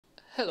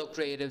Hello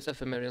creatives,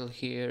 Ephemeral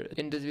here.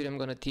 In this video I'm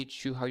gonna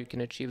teach you how you can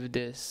achieve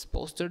this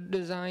poster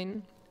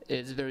design.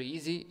 It's very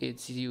easy.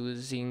 It's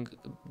using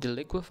the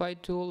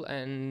liquified tool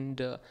and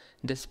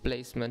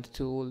displacement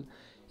tool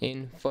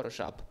in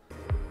Photoshop.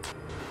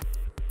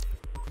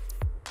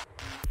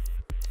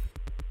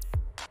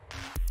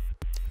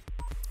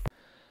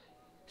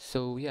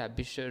 So yeah,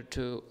 be sure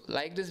to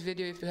like this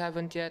video if you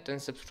haven't yet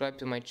and subscribe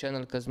to my channel,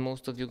 because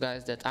most of you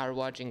guys that are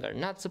watching are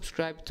not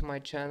subscribed to my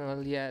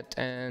channel yet,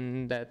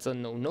 and that's a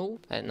no-no.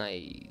 And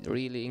I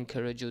really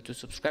encourage you to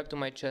subscribe to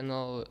my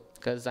channel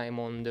because I'm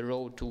on the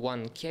road to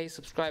 1K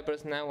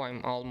subscribers now. I'm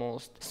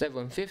almost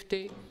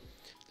 750.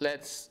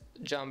 Let's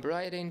jump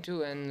right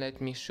into and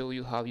let me show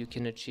you how you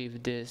can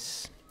achieve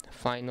this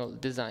final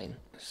design.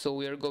 So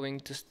we are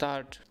going to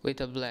start with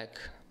a black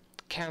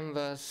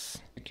canvas.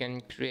 You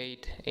can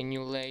create a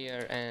new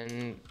layer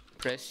and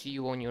press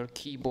U on your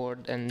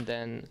keyboard and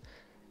then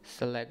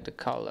select the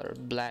color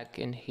black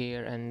in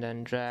here and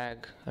then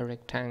drag a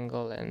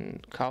rectangle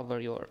and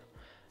cover your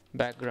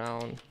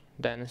background,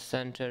 then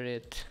center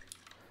it,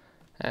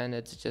 and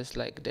it's just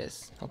like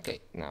this.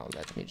 Okay, now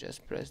let me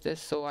just press this.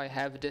 So I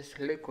have this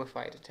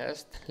liquified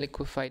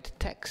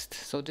text.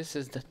 So this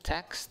is the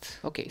text.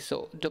 Okay,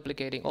 so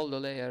duplicating all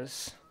the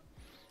layers.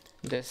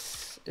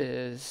 This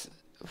is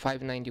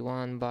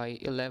 591 by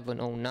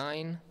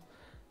 1109,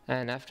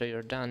 and after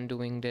you're done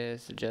doing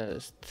this,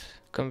 just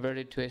convert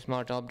it to a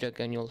smart object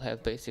and you'll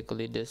have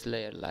basically this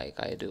layer like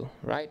I do,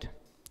 right?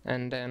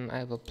 And then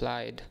I've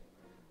applied,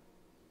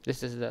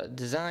 this is the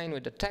design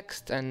with the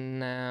text, and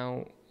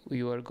now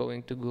you are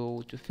going to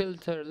go to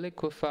filter,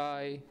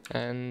 liquify,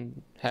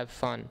 and have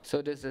fun.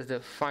 So this is the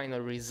final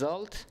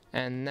result,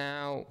 and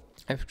now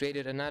I've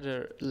created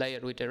another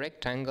layer with a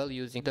rectangle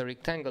using the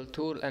rectangle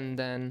tool, and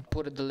then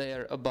put the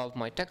layer above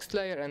my text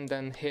layer and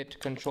then hit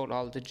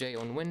Ctrl-Alt-J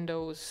on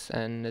Windows,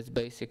 and it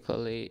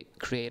basically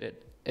created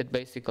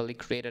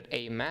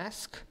a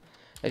mask.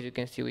 As you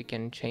can see, we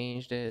can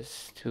change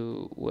this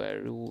to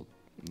where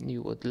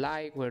you would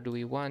like, where do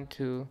we want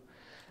to.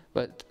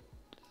 But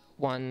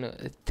one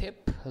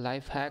tip,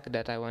 life hack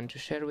that I want to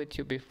share with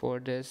you before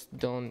this: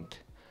 don't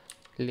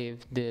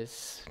leave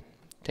this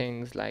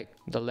things like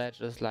the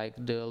letters, like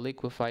the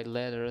liquefied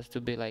letters, to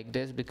be like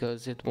this,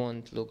 because it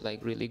won't look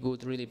like really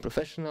good, really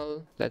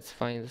professional. Let's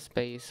find a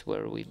space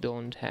where we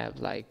don't have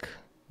like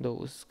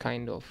those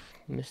kind of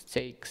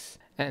mistakes.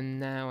 And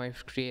now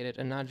I've created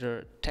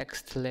another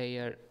text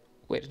layer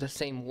with the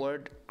same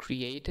word,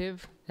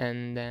 creative,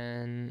 and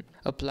then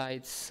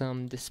applied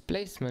some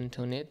displacement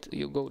on it.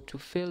 You go to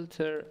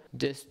filter,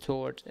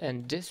 distort,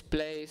 and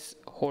displace,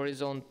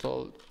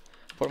 horizontal.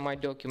 For my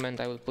document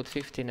I will put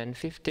 15 and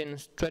 15,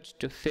 stretch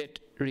to fit,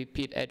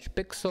 repeat edge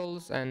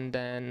pixels, and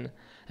then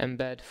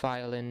embed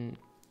file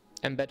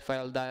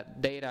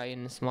data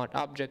in smart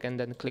object, and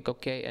then click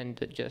OK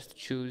and just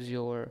choose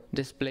your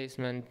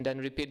displacement. Then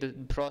repeat the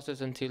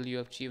process until you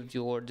have achieved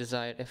your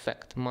desired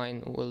effect.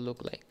 Mine will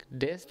look like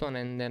this one,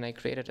 and then I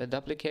created a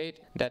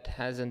duplicate that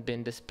hasn't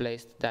been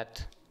displaced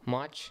that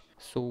much,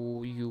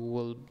 so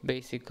you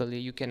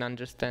can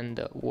understand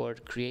the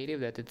word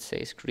creative, that it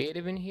says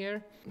creative in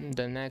here.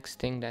 The next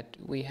thing that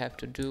we have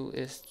to do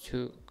is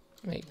to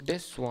make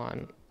this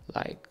one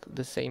like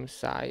the same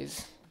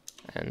size,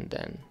 and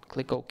then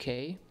click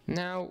OK.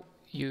 Now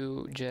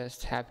you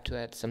just have to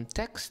add some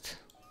text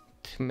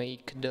to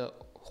make the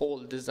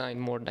whole design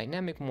more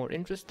dynamic, more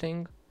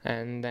interesting,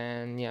 and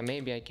then yeah,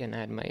 maybe I can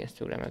add my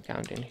Instagram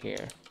account in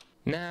here.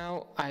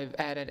 Now I've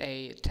added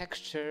a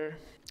texture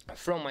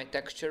from my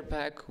texture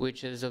pack,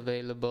 which is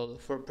available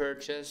for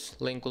purchase.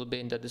 Link will be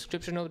in the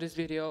description of this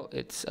video.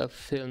 It's a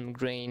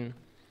film/grain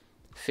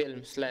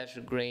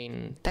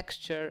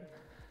texture.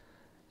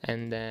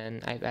 And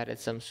then I've added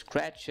some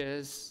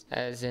scratches,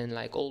 as in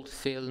like old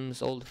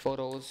films, old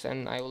photos,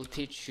 and I will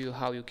teach you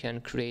how you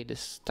can create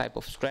this type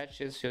of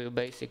scratches. So you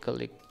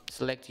basically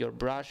select your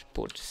brush,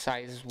 put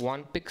size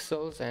 1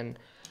 pixels, and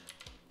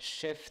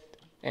Shift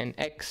and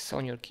X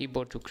on your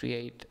keyboard to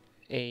create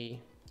a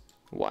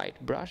white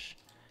brush,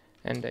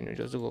 and then you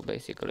just go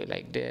basically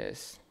like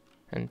this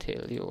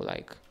until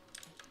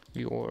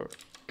you're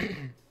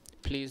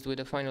pleased with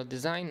the final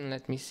design.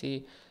 Let me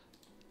see.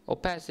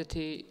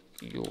 Opacity,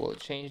 you will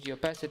change the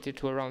opacity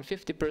to around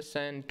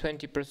 50%,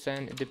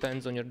 20%, it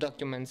depends on your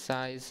document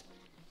size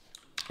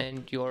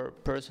and your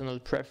personal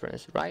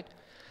preference, right?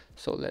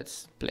 So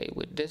let's play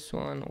with this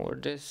one or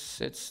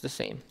this, it's the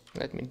same.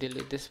 Let me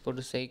delete this for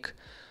the sake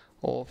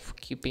of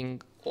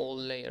keeping all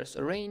layers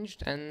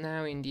arranged. And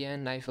now in the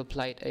end I've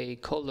applied a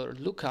color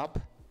lookup,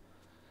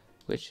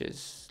 which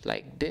is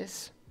like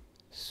this.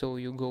 So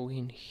you go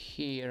in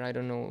here, I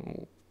don't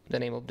know the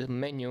name of the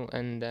menu,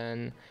 and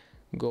then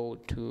go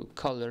to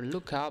color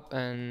lookup,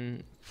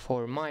 and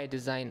for my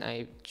design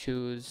I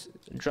choose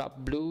drop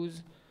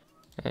blues,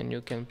 and you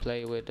can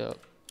play with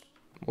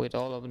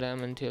all of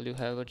them until you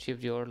have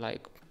achieved your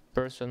like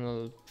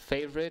personal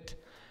favorite.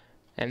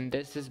 And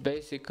this is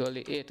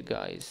basically it,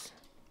 guys.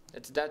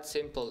 It's that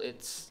simple.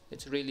 It's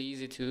really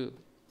easy to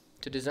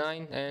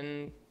design,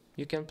 and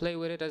you can play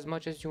with it as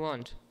much as you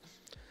want.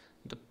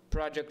 The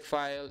project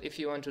file. If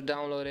you want to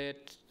download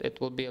it, it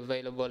will be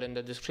available in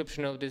the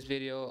description of this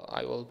video.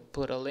 I will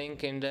put a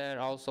link in there.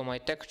 Also, my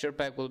texture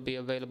pack will be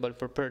available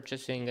for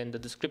purchasing in the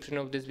description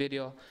of this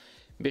video.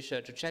 Be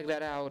sure to check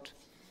that out.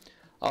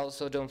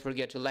 Also, don't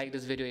forget to like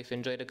this video if you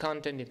enjoyed the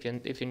content, if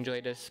you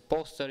enjoyed this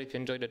poster, if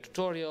you enjoyed the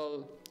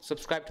tutorial.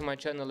 Subscribe to my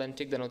channel and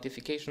tick the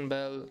notification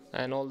bell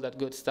and all that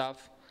good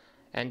stuff.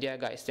 And yeah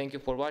guys, thank you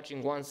for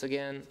watching once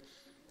again,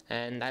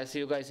 and I'll see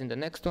you guys in the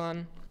next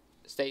one.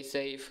 Stay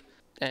safe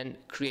and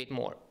create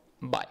more.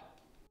 Bye.